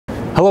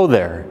Hello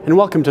there, and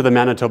welcome to the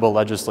Manitoba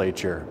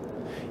Legislature.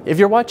 If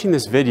you're watching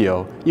this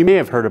video, you may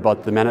have heard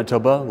about the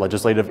Manitoba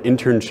Legislative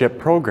Internship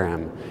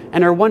Program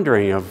and are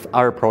wondering if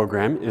our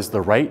program is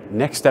the right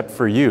next step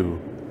for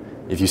you.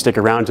 If you stick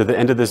around to the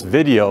end of this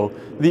video,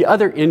 the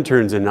other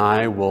interns and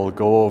I will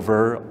go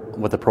over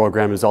what the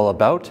program is all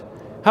about,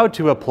 how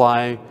to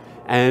apply,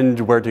 and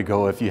where to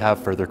go if you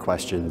have further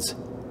questions.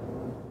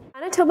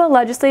 Manitoba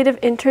Legislative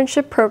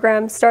Internship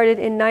Program started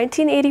in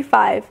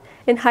 1985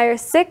 and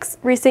hires 6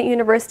 recent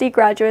university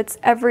graduates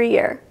every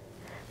year.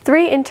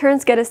 3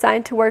 interns get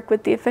assigned to work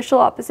with the official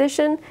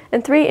opposition,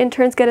 and 3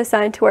 interns get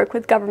assigned to work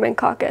with government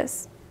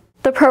caucus.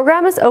 The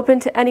program is open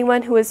to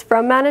anyone who is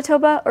from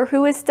Manitoba or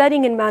who is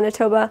studying in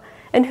Manitoba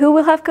and who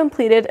will have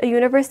completed a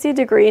university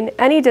degree in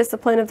any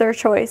discipline of their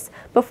choice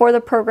before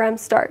the program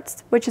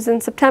starts, which is in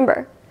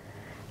September.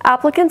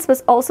 Applicants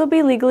must also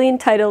be legally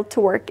entitled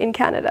to work in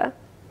Canada.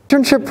 The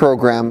internship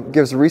program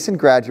gives recent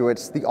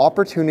graduates the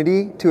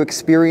opportunity to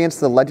experience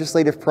the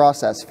legislative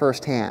process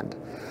firsthand.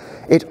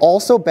 It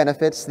also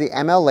benefits the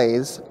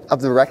MLAs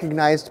of the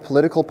recognized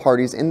political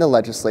parties in the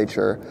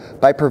legislature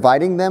by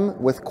providing them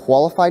with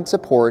qualified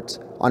support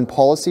on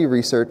policy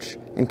research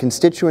and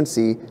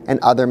constituency and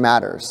other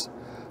matters.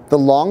 The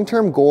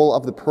long-term goal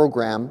of the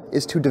program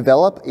is to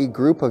develop a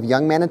group of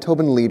young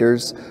Manitoban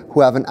leaders who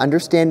have an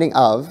understanding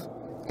of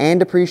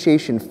and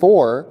appreciation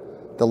for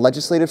the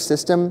legislative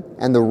system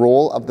and the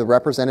role of the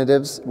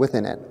representatives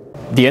within it.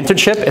 The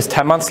internship is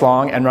 10 months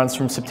long and runs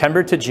from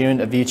September to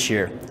June of each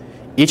year.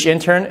 Each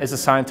intern is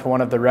assigned to one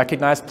of the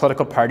recognized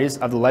political parties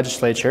of the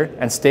legislature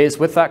and stays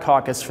with that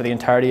caucus for the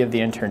entirety of the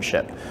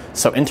internship.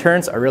 So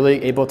interns are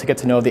really able to get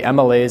to know the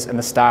MLAs and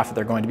the staff that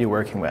they're going to be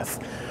working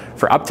with.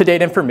 For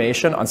up-to-date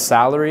information on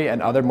salary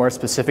and other more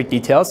specific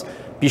details,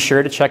 be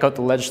sure to check out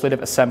the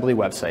Legislative Assembly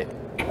website.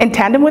 In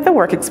tandem with the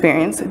work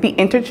experience, the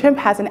internship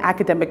has an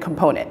academic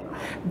component.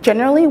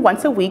 Generally,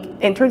 once a week,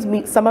 interns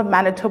meet some of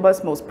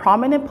Manitoba's most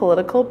prominent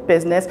political,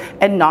 business,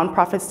 and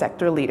nonprofit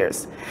sector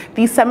leaders.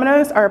 These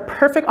seminars are a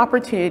perfect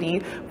opportunity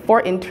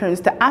for interns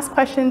to ask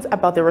questions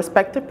about their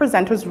respective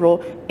presenters'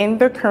 role in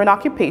their current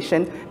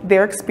occupation,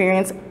 their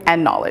experience,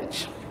 and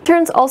knowledge.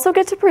 Interns also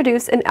get to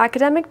produce an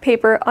academic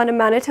paper on a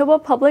Manitoba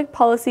public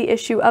policy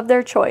issue of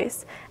their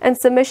choice, and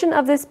submission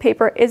of this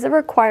paper is a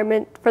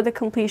requirement for the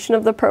completion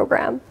of the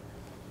program.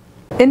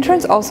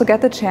 Interns also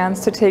get the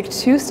chance to take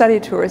 2 study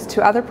tours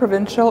to other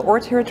provincial or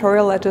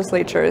territorial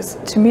legislatures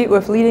to meet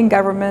with leading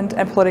government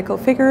and political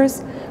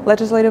figures,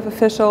 legislative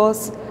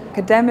officials,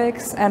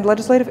 academics, and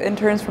legislative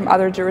interns from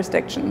other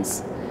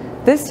jurisdictions.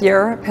 This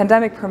year,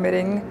 pandemic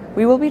permitting,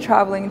 we will be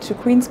traveling to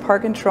Queen's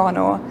Park in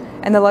Toronto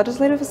and the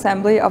Legislative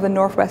Assembly of the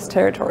Northwest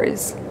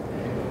Territories.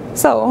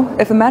 So,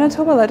 if the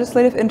Manitoba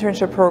Legislative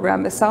Internship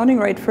Program is sounding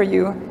right for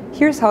you,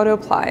 here's how to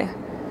apply.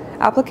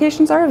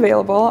 Applications are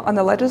available on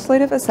the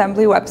Legislative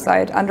Assembly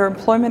website under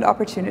Employment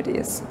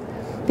Opportunities.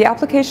 The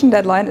application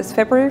deadline is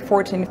February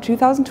 14,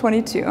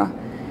 2022,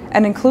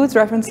 and includes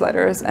reference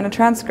letters and a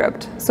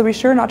transcript, so be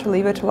sure not to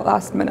leave it to the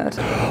last minute.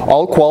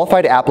 All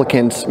qualified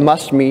applicants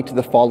must meet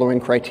the following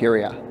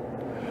criteria.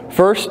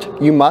 First,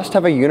 you must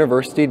have a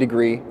university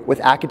degree with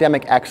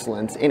academic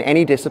excellence in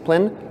any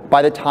discipline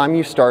by the time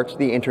you start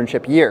the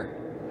internship year.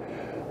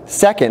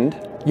 Second,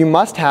 you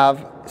must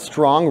have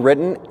strong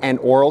written and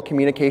oral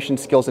communication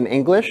skills in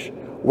English,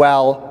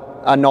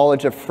 while a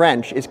knowledge of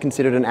French is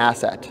considered an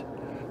asset.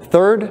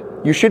 Third,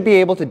 you should be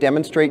able to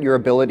demonstrate your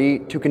ability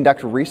to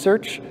conduct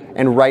research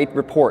and write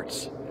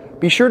reports.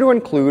 Be sure to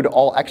include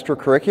all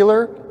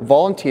extracurricular,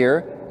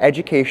 volunteer,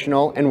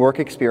 educational, and work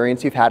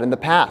experience you've had in the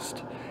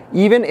past.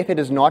 Even if it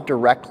is not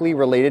directly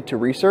related to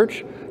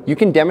research, you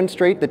can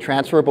demonstrate the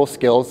transferable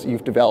skills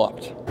you've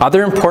developed.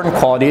 Other important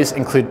qualities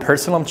include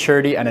personal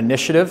maturity and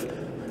initiative,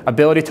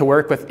 ability to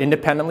work with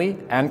independently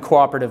and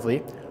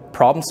cooperatively,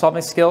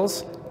 problem-solving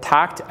skills,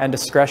 tact and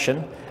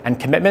discretion, and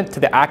commitment to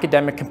the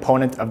academic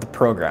component of the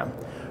program.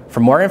 For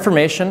more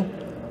information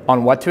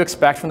on what to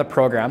expect from the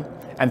program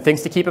and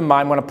things to keep in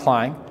mind when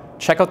applying,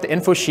 check out the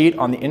info sheet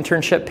on the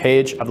internship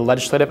page of the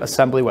Legislative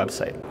Assembly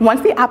website.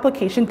 Once the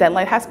application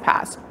deadline has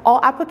passed, all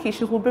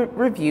applications will be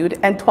reviewed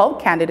and 12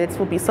 candidates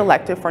will be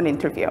selected for an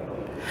interview.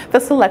 The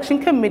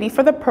selection committee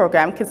for the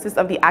program consists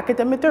of the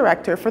academic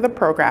director for the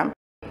program,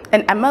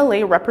 an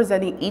MLA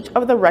representing each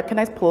of the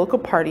recognized political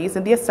parties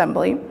in the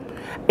Assembly,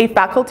 a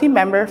faculty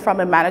member from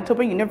a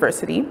Manitoba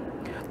university,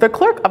 the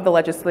clerk of the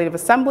Legislative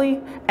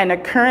Assembly, and a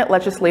current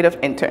legislative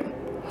intern.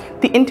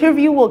 The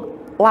interview will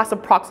last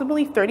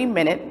approximately 30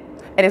 minutes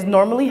and is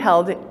normally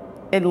held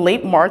in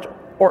late March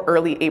or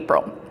early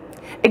April.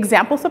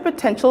 Examples of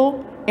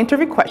potential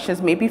interview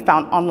questions may be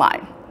found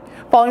online.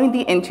 Following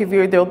the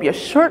interview, there will be a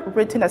short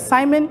written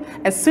assignment,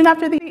 and soon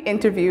after the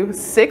interview,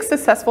 6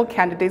 successful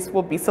candidates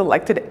will be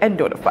selected and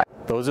notified.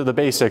 Those are the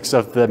basics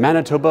of the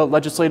Manitoba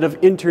Legislative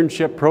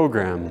Internship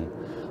Program.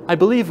 I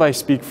believe I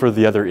speak for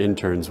the other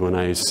interns when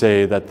I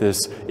say that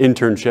this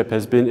internship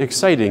has been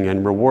exciting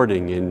and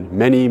rewarding in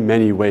many,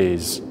 many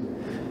ways.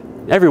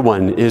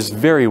 Everyone is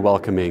very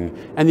welcoming,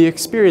 and the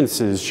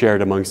experiences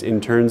shared amongst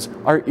interns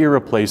are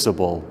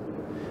irreplaceable.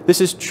 This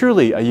is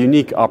truly a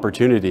unique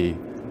opportunity,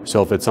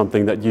 so if it's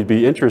something that you'd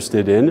be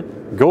interested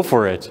in, go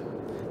for it.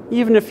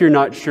 Even if you're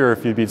not sure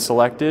if you'd be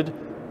selected,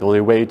 the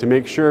only way to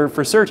make sure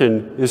for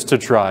certain is to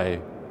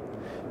try.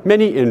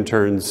 Many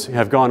interns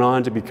have gone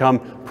on to become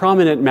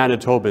prominent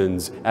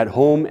Manitobans at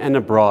home and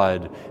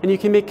abroad, and you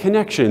can make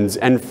connections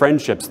and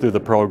friendships through the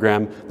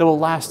program that will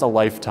last a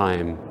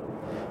lifetime.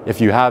 If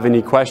you have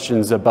any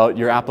questions about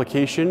your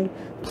application,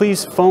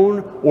 please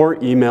phone or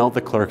email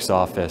the clerk's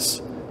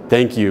office.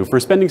 Thank you for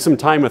spending some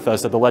time with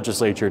us at the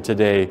legislature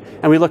today,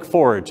 and we look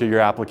forward to your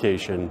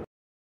application.